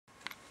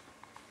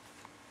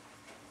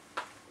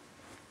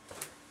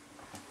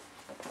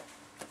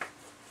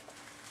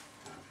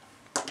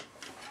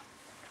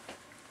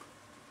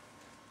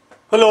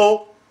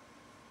Hello,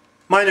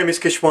 my name is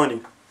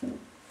Keshwani.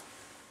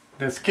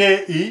 That's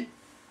K-E-S-H-W-A-N-I,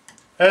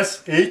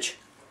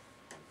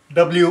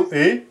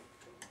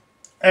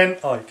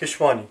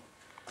 Keshwani.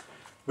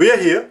 We are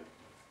here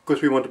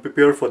because we want to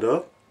prepare for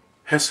the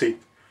HESI.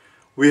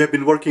 We have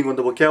been working on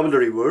the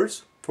vocabulary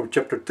words from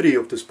chapter 3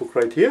 of this book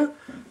right here,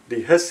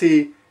 the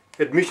HESI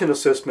Admission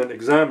Assessment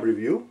Exam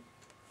Review,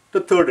 the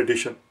 3rd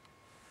edition.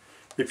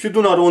 If you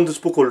do not own this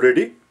book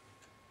already,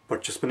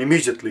 purchase one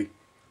immediately.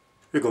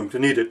 You're going to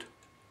need it.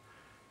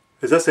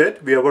 As I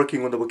said, we are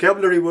working on the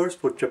vocabulary words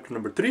for chapter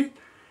number 3.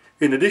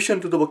 In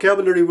addition to the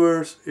vocabulary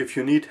words, if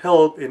you need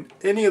help in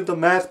any of the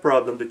math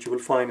problem that you will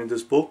find in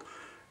this book,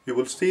 you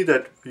will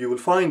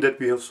find that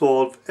we have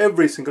solved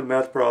every single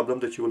math problem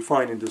that you will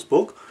find in this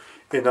book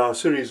in our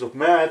series of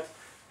math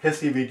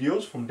HESI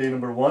videos from day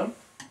number 1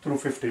 through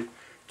 50.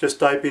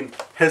 Just type in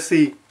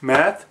HESI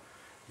math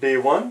day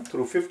 1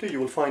 through 50.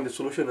 You will find the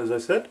solution, as I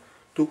said,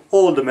 to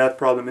all the math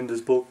problem in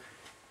this book.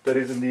 That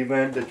is in the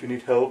event that you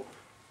need help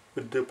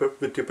with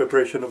the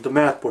preparation of the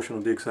math portion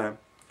of the exam.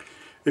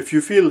 If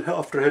you feel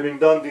after having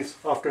done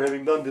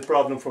the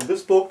problem from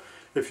this book,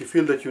 if you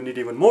feel that you need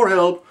even more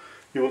help,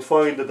 you will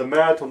find that the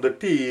math on the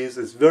TEAS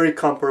is very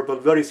comparable,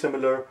 very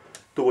similar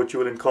to what you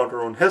will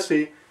encounter on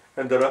HESI,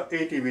 and there are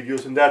 80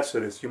 videos in that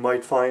series. You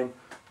might find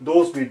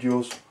those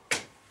videos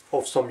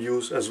of some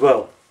use as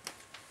well.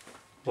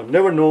 One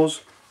never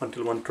knows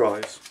until one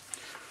tries.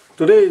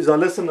 Today is our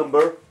lesson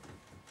number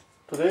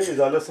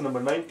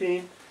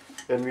 19,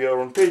 and we are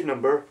on page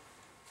number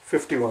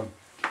 51.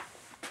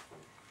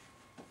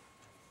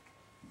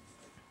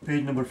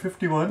 Page number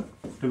 51.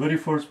 The very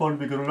first one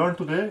we're going to learn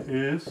today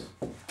is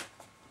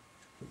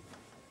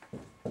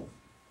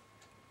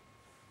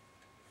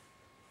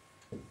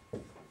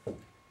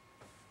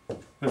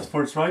let's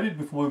first write it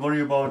before we worry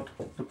about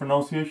the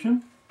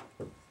pronunciation.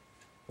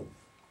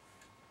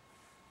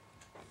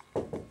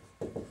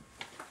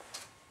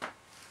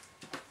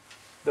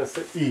 That's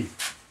the E.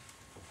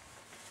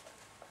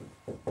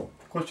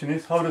 Question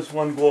is, how does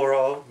one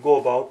go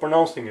about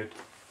pronouncing it?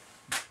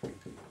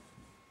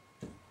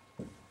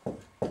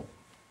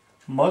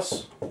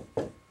 Musculo,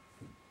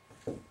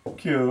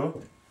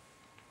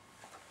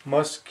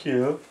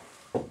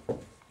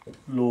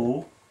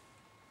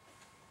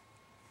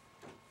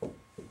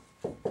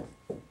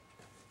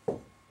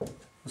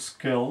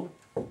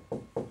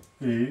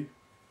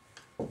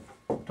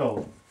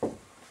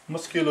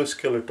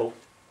 skeletal.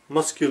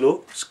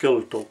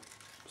 Musculoskeletal.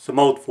 It's a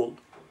mouthful.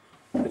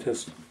 It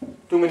has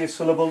too many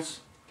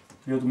syllables.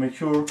 You have to make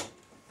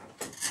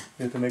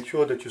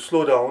sure that you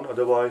slow down,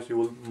 otherwise you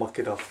will muck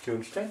it up. Do you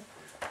understand?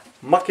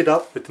 Muck it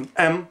up with an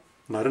M,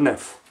 not an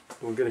F.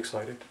 Don't get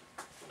excited.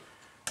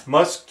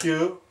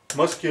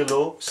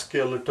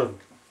 Musculoskeletal.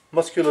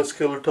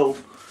 Musculoskeletal.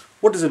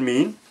 What does it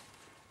mean?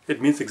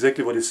 It means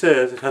exactly what it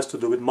says. It has to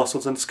do with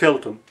muscles and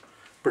skeleton,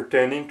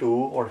 pertaining to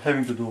or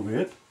having to do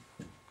with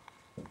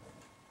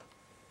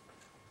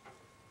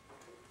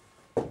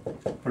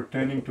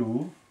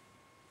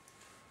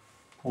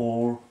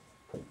or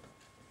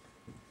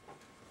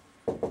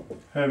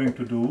having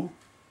to do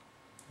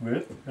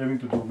with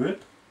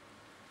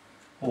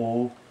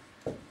or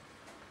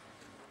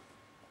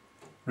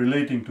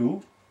relating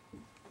to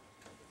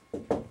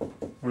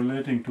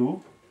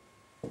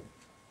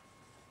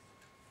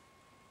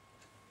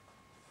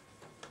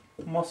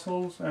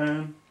muscles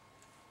and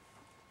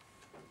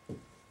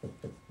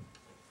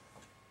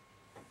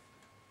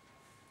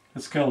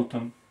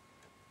skeleton.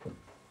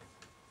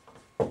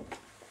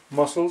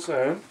 Muscles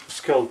and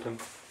skeleton.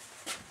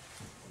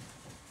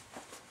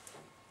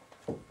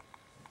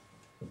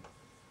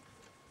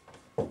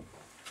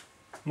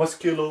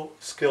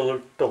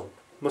 Musculoskeletal,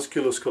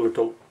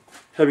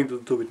 having to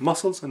do with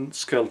muscles and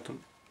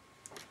skeleton.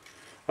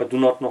 I do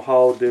not know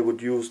how they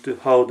use the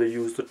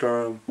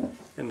term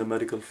in the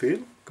medical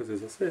field,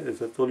 because as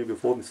I told you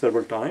before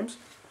several times,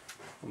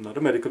 I'm not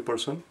a medical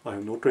person. I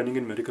have no training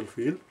in medical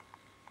field.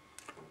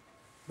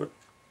 But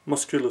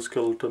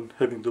musculoskeleton,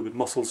 having to do with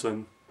muscles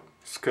and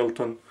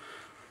skeleton.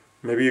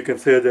 Maybe you can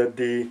say that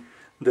the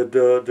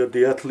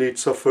athlete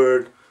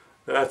suffered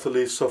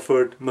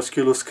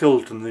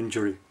musculoskeletal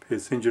injury.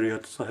 His injury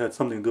had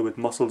something to do with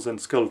muscles and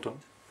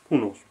skeleton. Who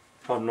knows?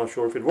 I'm not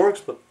sure if it works,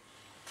 but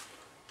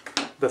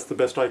that's the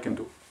best I can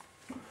do.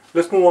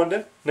 Let's move on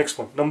then. Next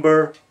one,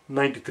 number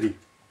 93.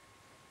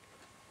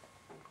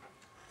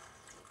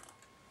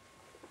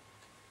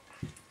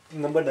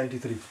 Number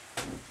 93.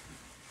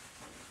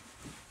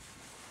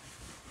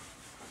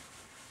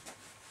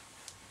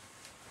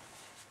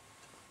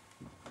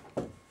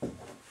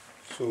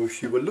 So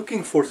if you were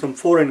looking for some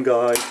foreign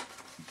guy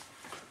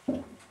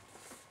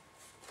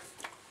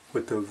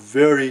with a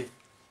very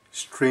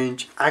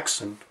strange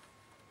accent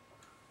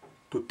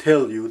to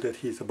tell you that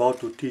he's about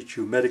to teach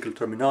you medical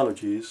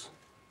terminologies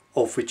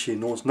of which he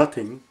knows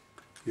nothing,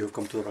 you have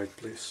come to the right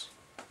place.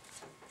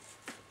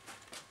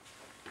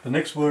 The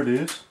next word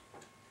is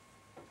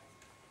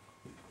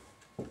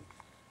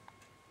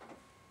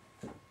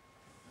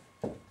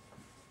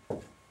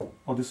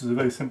this is a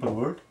very simple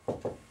word.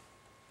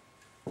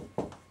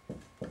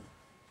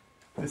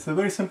 This It's a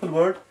very simple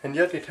word, and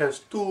yet it has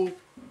two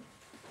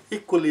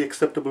equally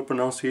acceptable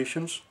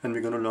pronunciations, and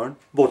we're going to learn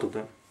both of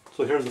them.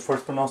 So here's the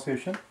first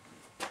pronunciation.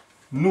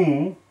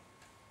 Neurology.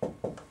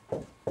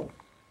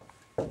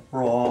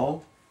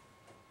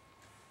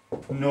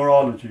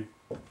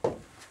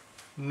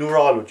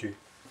 Neurology.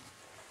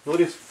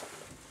 Notice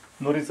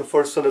the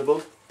first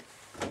syllable.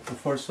 The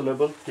first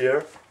syllable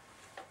here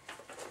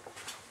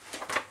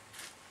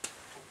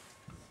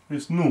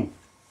is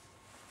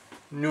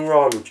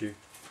neurology.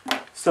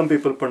 Some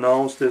people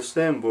pronounce this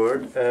same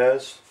word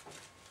as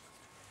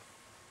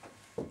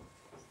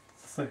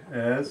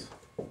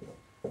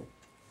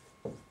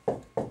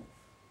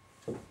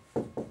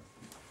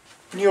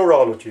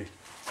neurology.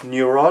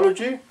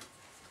 Neurology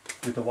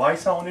with a Y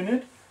sound in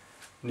it.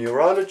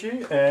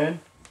 Neurology and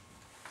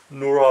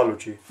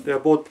neurology. They are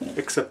both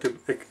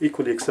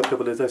equally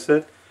acceptable, as I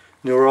said.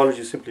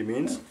 Neurology simply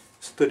means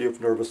study of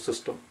nervous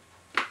system.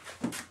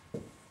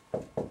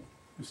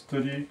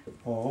 Study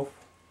of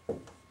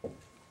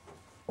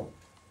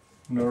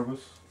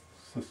nervous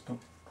system.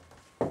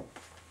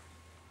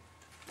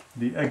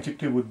 The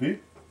adjective would be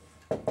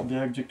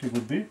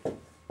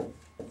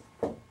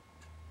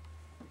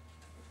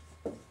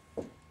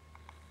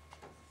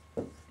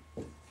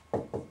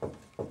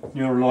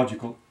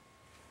neurological.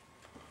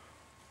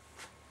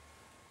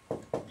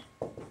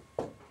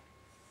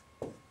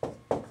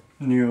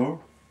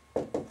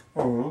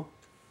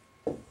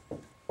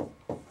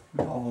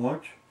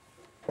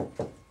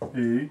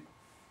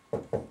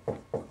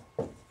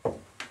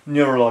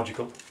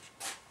 Neurological.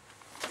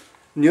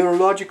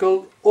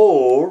 Neurological,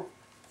 or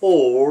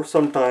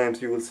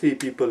sometimes you will see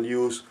people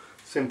use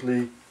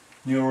simply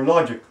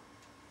neurologic.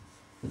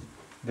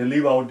 They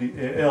leave out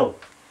the AL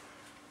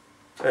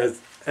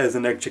as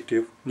an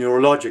adjective.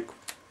 Neurologic.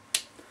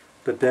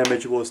 The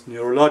damage was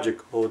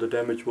neurologic, or the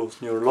damage was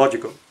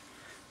neurological.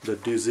 The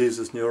disease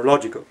is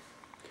neurological.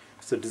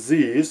 It's a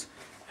disease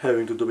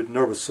having to do with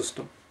nervous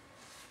system.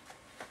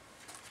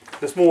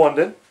 Let's move on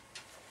then.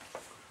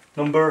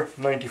 Number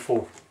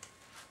 94.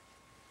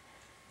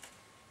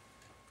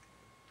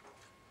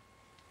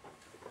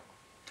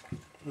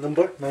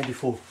 Number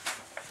 94.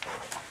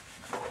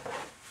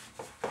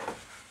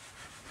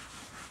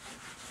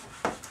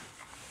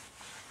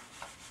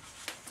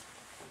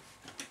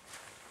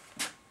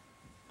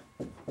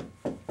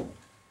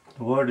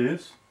 The word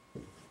is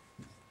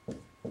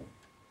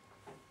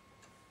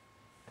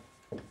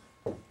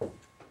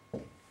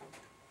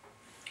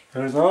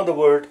Here's another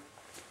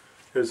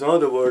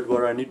word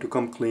where I need to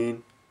come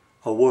clean.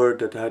 A word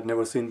that I had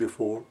never seen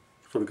before.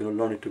 So we're going to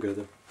learn it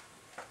together.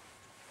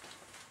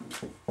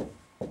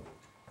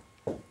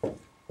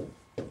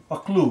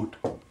 Occlude.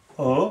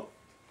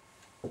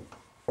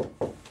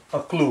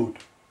 Occlude.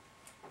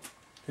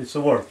 It's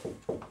a verb.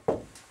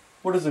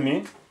 What does it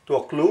mean? To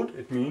occlude,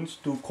 it means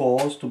to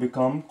cause to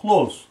become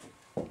close.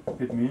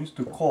 It means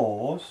to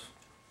cause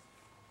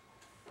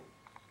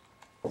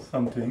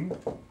something,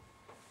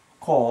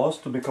 cause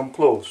to become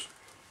close.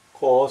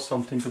 Cause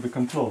something to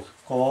become close.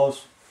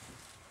 Cause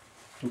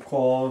to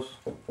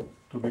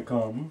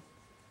become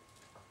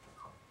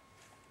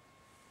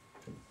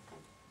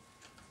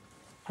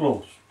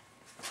close.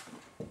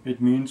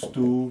 It means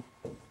to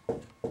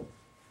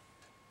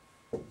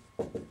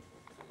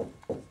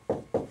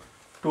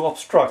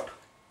obstruct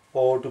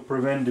or to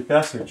prevent the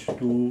passage,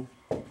 to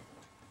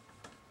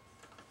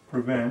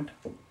prevent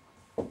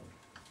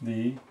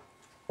the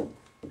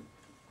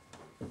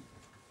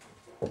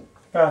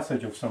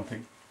passage of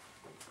something.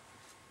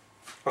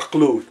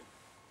 Occlude.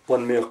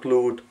 One may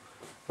occlude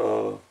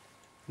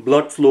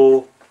blood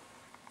flow.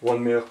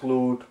 One may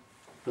occlude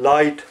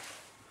light,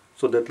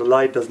 so that the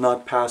light does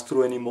not pass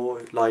through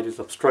anymore. Light is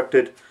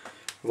obstructed.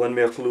 One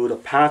may occlude a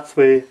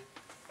pathway.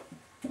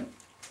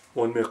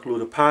 One may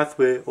occlude a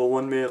pathway, or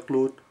one may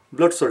occlude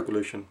blood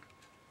circulation.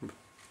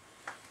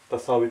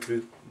 That's how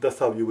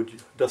you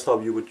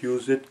would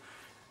use it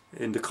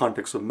in the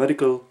context of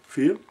medical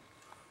field.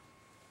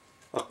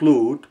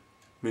 Occlude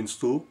means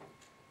to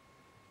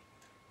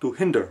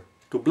hinder,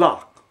 to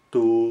block,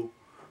 to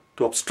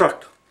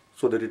obstruct,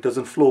 so that it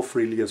doesn't flow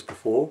freely as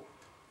before.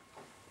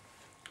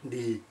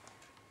 The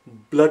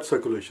blood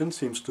circulation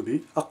seems to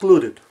be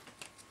occluded.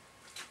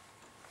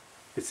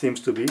 It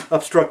seems to be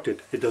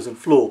obstructed. It doesn't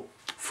flow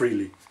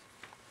freely.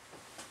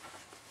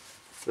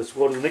 Let's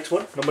go to the next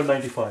one, number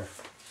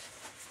 95.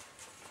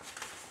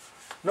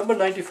 Number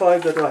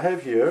 95 that I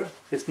have here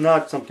is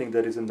not something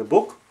that is in the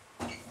book.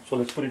 So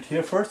let's put it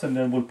here first, and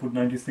then we'll put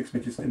 96,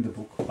 which is in the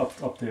book,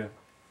 up there.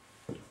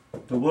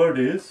 The word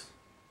is,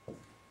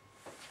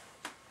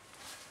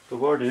 oh,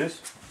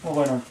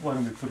 why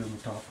don't we put it on the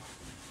top?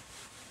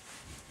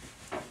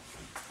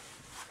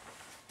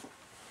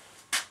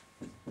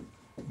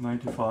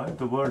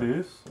 The word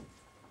is,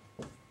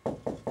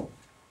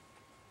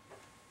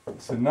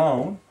 it's a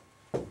noun,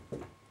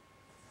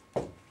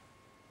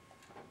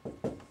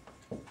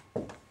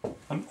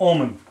 an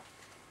omen.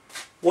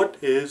 What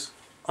is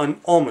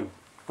an omen?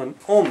 An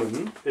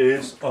omen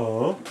is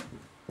a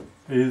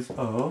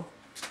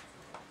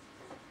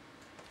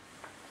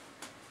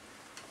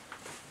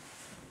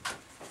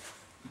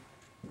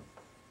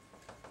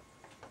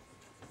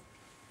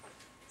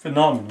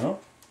phenomena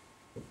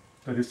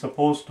that is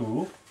supposed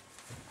to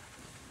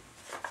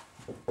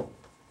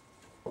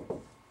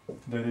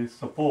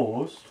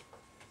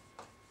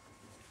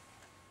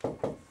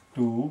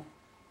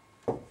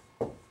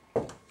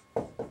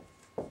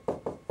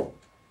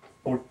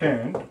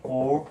portend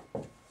or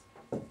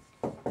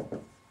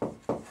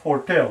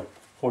foretell.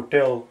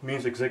 Foretell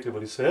means exactly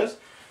what it says,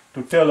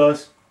 to tell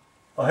us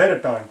ahead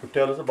of time, to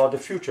tell us about the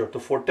future, to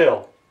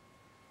foretell.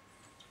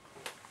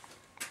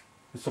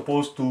 It's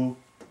supposed to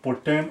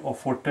portend or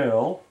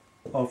foretell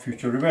a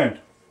future event.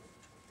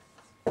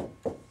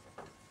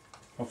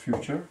 A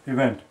future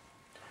event.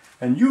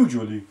 And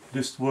usually,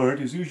 this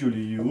word is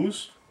usually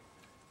used,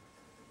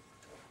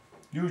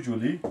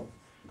 it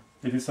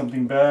is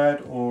something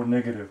bad or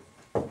negative.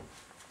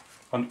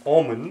 An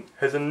omen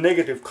has a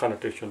negative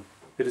connotation.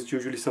 It is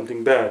usually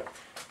something bad.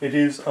 It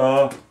is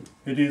a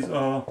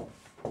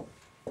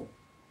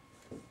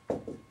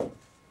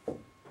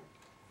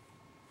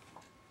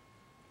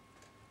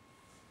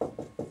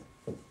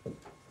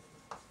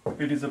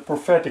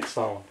prophetic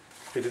sound.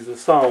 It is a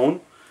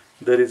sound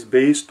that is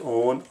based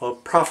on a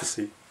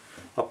prophecy.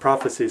 A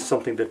prophecy is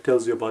something that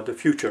tells you about the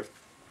future.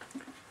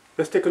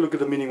 Let's take a look at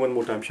the meaning one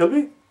more time, shall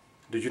we?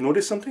 Did you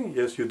notice something?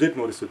 Yes, you did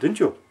notice it, didn't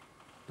you?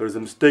 There is a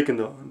mistake on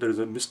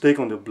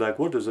the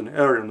blackboard. There's an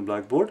error on the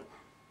blackboard.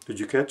 Did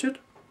you catch it?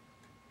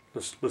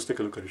 Let's take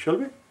a look at it, shall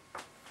we?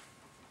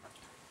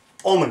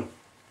 Omen.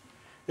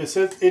 It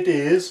says it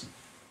is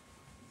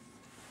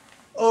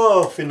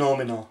a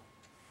phenomena.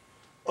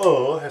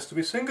 A has to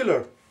be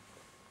singular.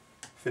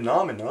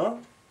 Phenomena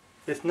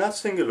is not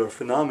singular.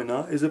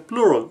 Phenomena is a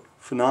plural.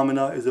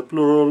 Phenomena is a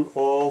plural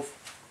of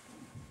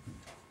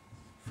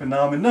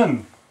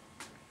phenomenon.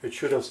 It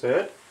should have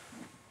said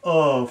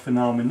a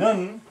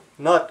phenomenon,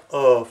 not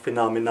a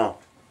phenomena.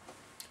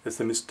 It's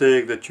a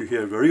mistake that you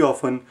hear very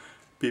often.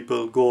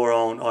 People go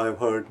around, I've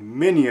heard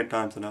many a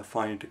times, and I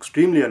find it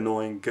extremely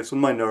annoying, gets on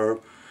my nerve,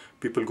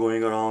 people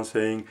going around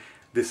saying,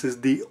 this is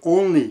the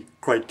only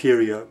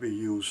criteria we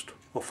used.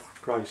 Oh, for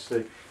Christ's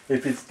sake,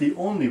 if it's the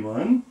only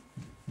one,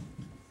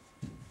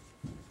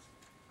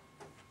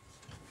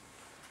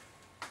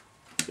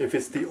 it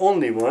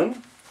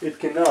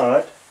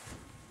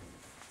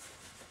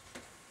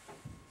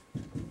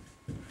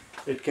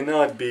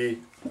cannot be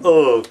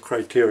a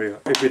criteria.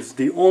 If it's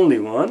the only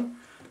one,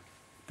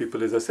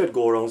 people, as I said,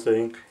 go around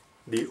saying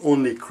the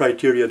only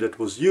criteria that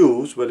was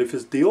used. Well, if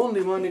it's the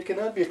only one, it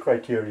cannot be a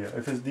criteria.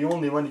 If it's the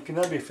only one, it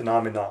cannot be a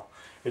phenomena.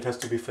 It has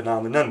to be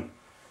phenomenon.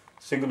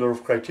 Singular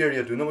of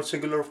criteria. Do you know what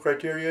singular of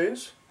criteria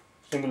is?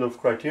 Singular of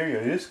criteria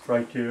is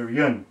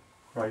criterion.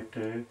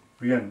 Criterion.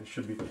 It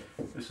should be,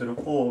 instead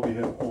of O, we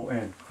have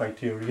O-N.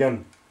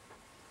 Criterion.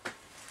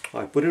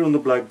 I put it on the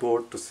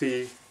blackboard to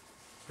see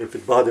if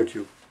it bothered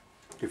you.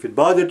 If it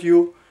bothered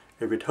you,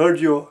 if it hurt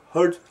your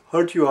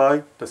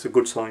eye, that's a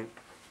good sign.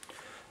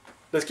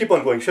 Let's keep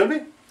on going, shall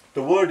we?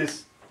 The word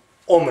is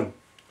omen.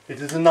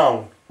 It is a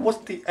noun. What's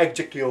the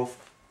adjective of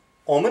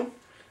omen?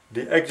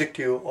 The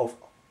adjective of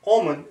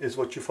omen is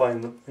what you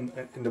find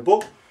in the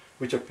book,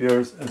 which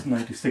appears as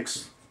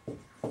 96.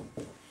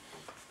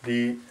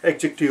 The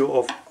adjective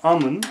of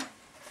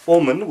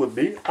omen would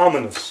be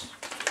ominous.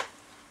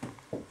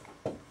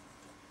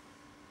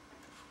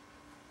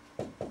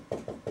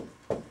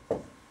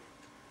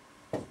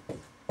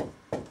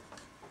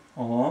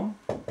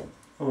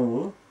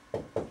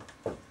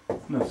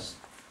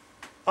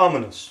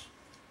 Ominous,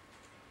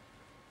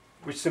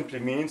 which simply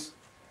means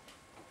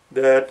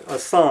that a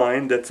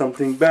sign that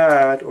something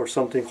bad or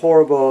something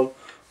horrible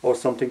or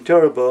something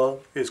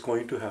terrible is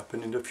going to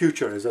happen in the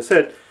future. As I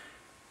said,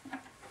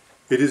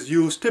 it is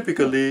used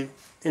typically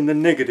in the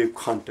negative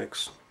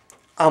context.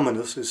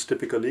 Ominous is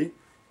typically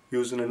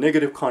used in a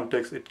negative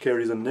context. It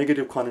carries a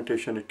negative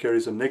connotation. It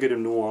carries a negative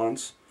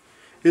nuance.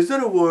 Is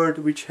there a word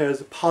which has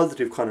a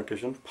positive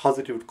connotation,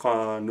 positive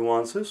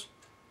nuances?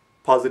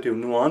 Positive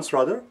nuance,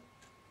 rather?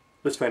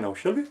 Let's find out,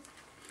 shall we?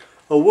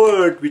 A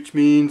word which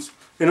means,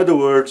 in other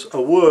words,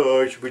 a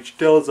word which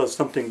tells us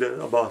something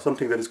about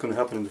something that is going to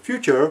happen in the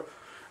future,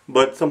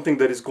 but something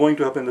that is going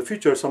to happen in the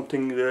future,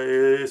 something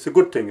is a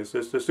good thing, it's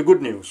the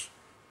good news,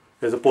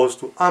 as opposed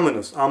to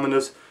ominous.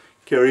 Ominous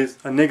carries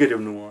a negative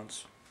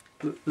nuance.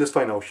 Let's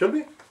find out, shall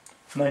we?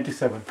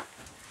 97.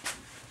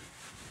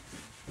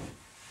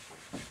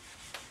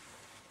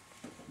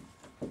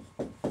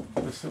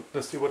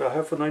 Let's see what I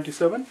have for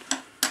 97.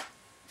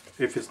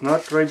 If it's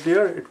not right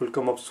there, it will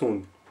come up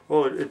soon.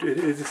 Oh, it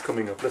is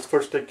coming up. Let's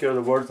first take care of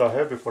the words I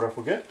have before I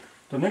forget.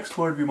 The next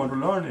word we want to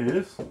learn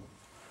is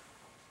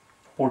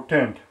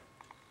portend.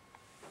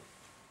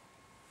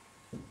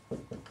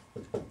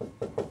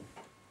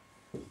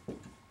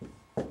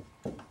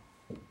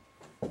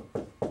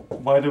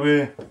 By the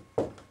way,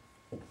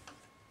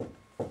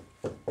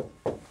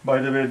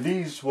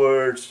 these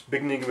words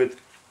beginning with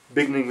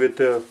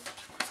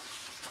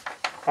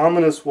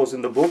ominous was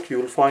in the book. You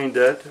will find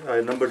that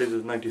I numbered it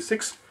as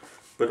 96,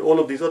 but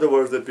all of these other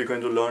words that we're going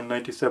to learn,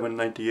 97,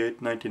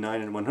 98,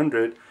 99 and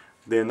 100,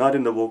 they are not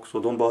in the book, so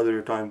don't bother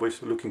your time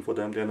wasting looking for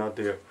them. They're not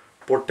there.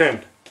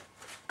 Portend.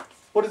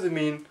 What does it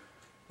mean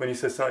when he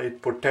says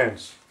it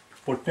portends.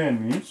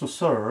 Portend means to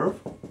serve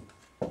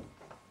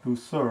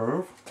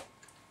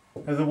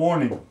as a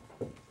warning.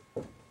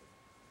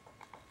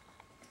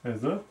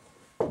 As a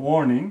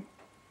warning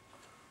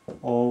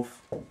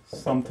of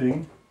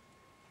something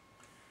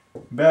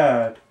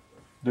bad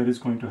that is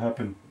going to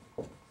happen,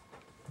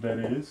 that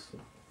is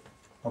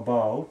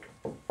about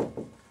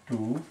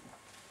to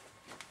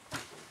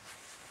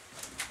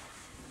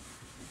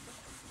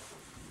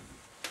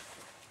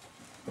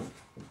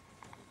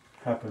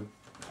happen.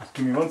 Just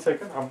give me 1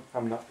 second.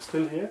 I'm not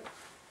still here.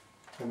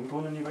 I haven't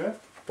gone anywhere.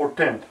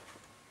 Portend.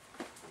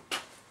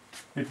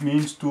 It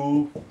means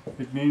to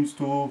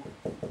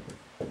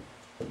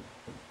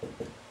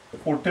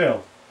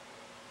foretell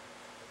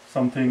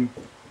something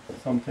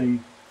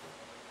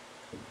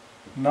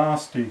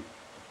nasty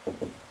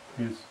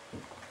is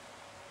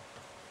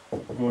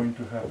going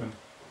to happen.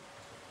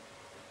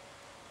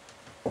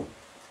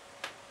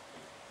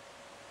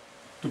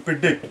 To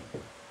predict.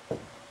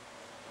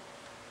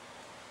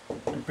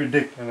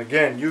 And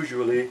again,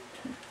 usually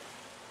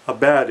a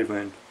bad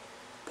event.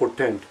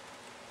 Portend.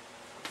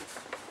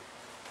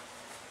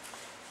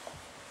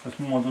 Let's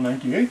move on to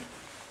 98.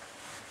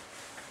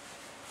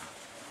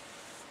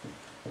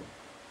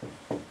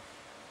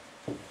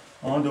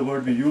 The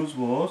word we used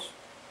was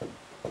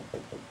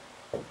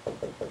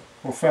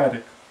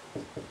prophetic.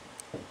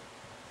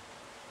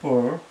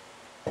 Prophetic,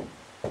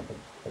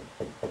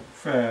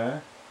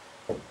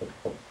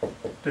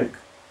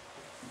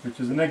 which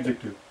is an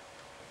adjective.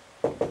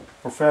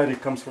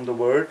 Prophetic comes from the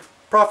word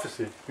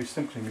prophecy, which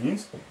simply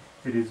means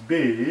it is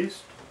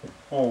based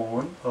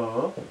on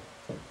a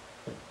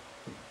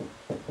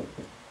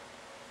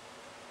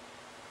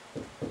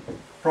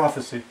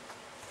prophecy.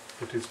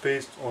 It is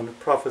based on a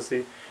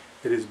prophecy.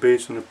 It is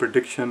based on a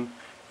prediction.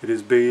 It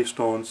is based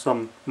on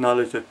some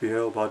knowledge that we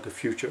have about the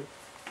future.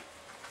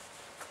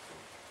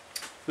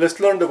 Let's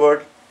learn a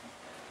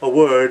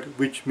word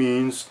which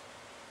means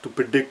to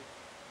predict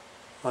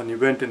an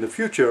event in the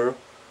future,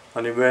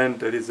 an event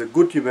that is a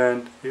good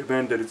event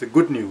that is a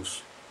good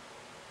news.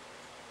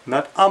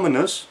 Not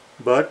ominous,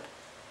 but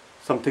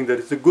something that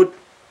is good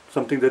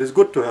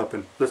to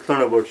happen. Let's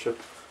learn a word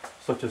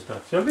such as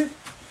that, shall we?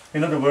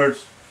 In other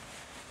words,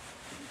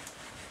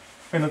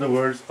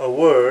 a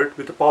word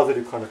with a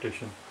positive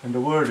connotation. And the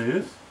word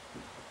is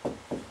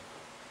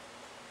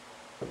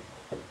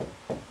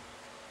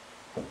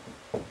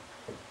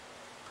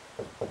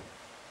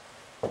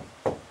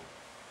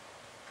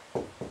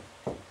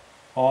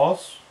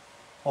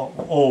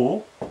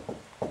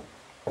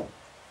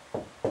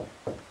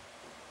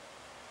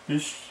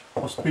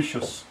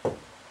auspicious.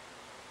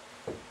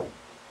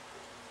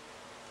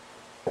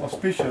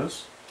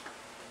 Auspicious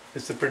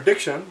is the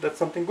prediction that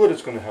something good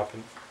is going to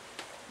happen.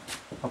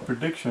 A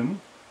prediction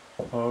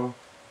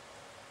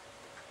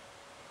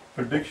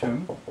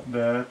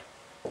that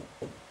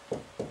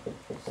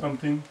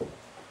something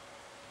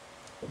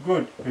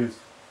good is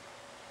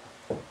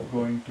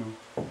going to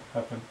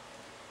happen.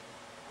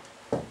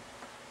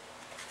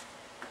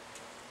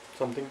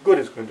 Something good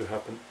is going to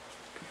happen.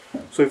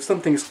 So if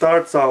something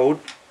starts out,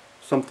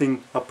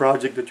 a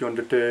project that you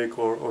undertake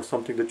or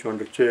something that you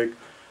undertake,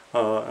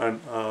 an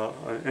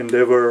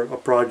endeavor, a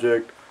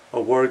project, a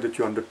work that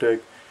you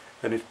undertake,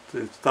 and it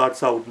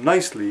starts out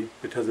nicely,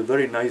 it has a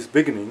very nice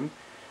beginning,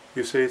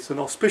 you say it's an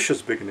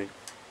auspicious beginning.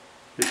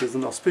 It is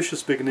an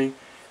auspicious beginning,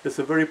 it's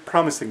a very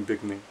promising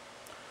beginning.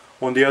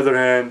 On the other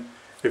hand,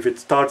 if it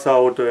starts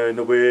out in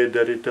a way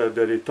that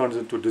it turns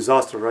into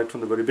disaster right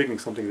from the very beginning,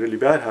 something really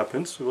bad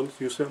happens, well,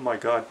 you say, oh my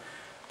God,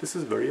 this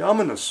is very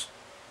ominous.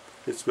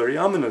 It's very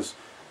ominous.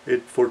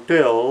 It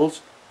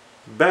foretells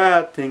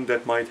bad thing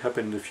that might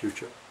happen in the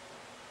future.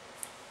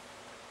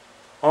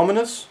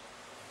 Ominous,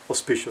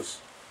 auspicious.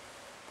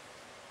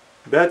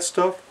 Bad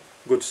stuff,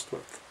 good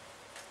stuff.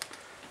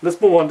 Let's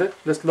move on then.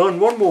 Let's learn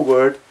one more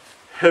word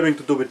having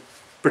to do with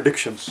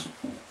predictions.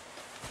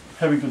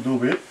 Having to do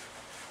with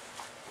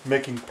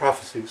making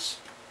prophecies.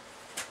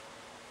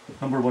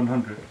 Number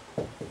 100.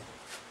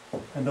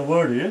 And the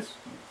word is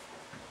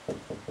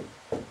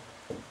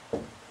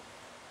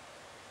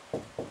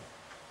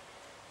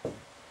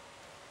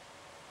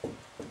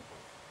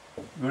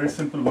very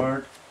simple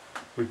word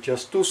with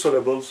just 2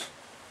 syllables.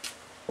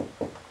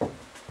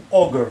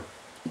 Augur.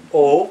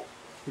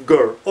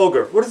 Augur.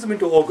 Augur. What does it mean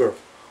to augur?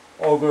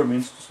 Augur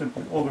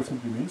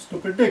simply means to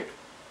predict.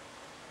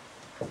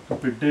 To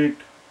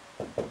predict,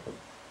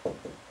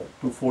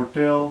 to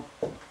foretell,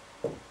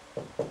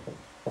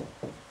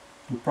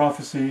 to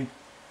prophecy.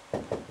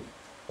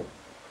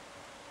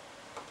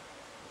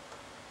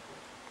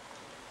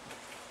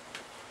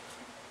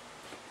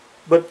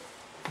 But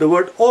the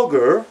word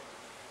augur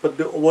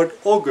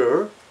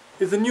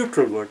is a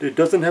neutral word. It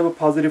doesn't have a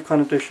positive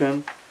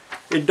connotation.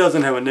 It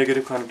doesn't have a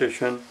negative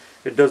connotation.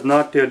 It does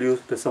not tell you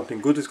that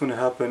something good is going to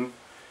happen.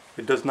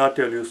 It does not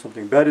tell you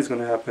something bad is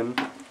going to happen.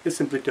 It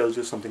simply tells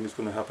you something is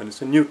going to happen.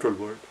 It's a neutral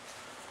word.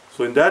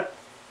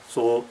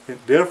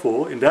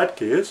 Therefore, in that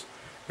case,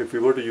 if we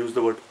were to use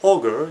the word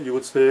augur, you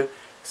would say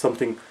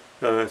something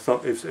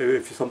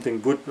if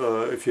something good,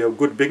 if you have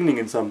good beginning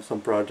in some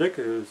project,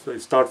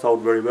 it starts out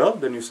very well,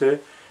 then you say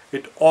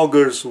it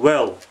augurs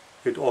well.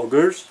 It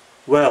augurs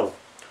well.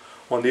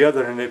 On the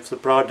other hand, if the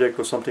project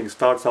or something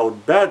starts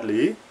out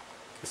badly,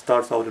 it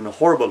starts out in a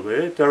horrible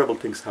way, terrible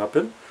things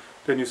happen,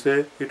 then you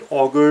say it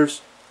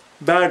augurs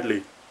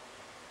badly.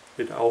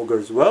 It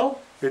augurs well,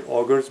 it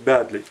augurs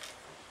badly.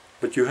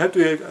 But you have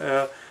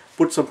to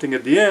put something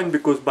at the end,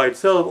 because by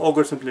itself,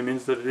 augur simply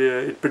means that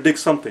it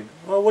predicts something.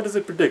 Well, what does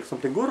it predict?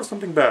 Something good or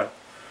something bad?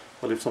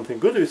 Well, if something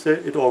good, you say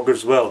it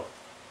augurs well.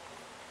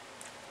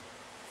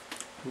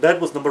 That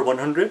was number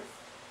 100.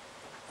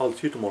 I'll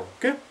see you tomorrow.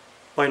 Okay?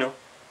 Bye now.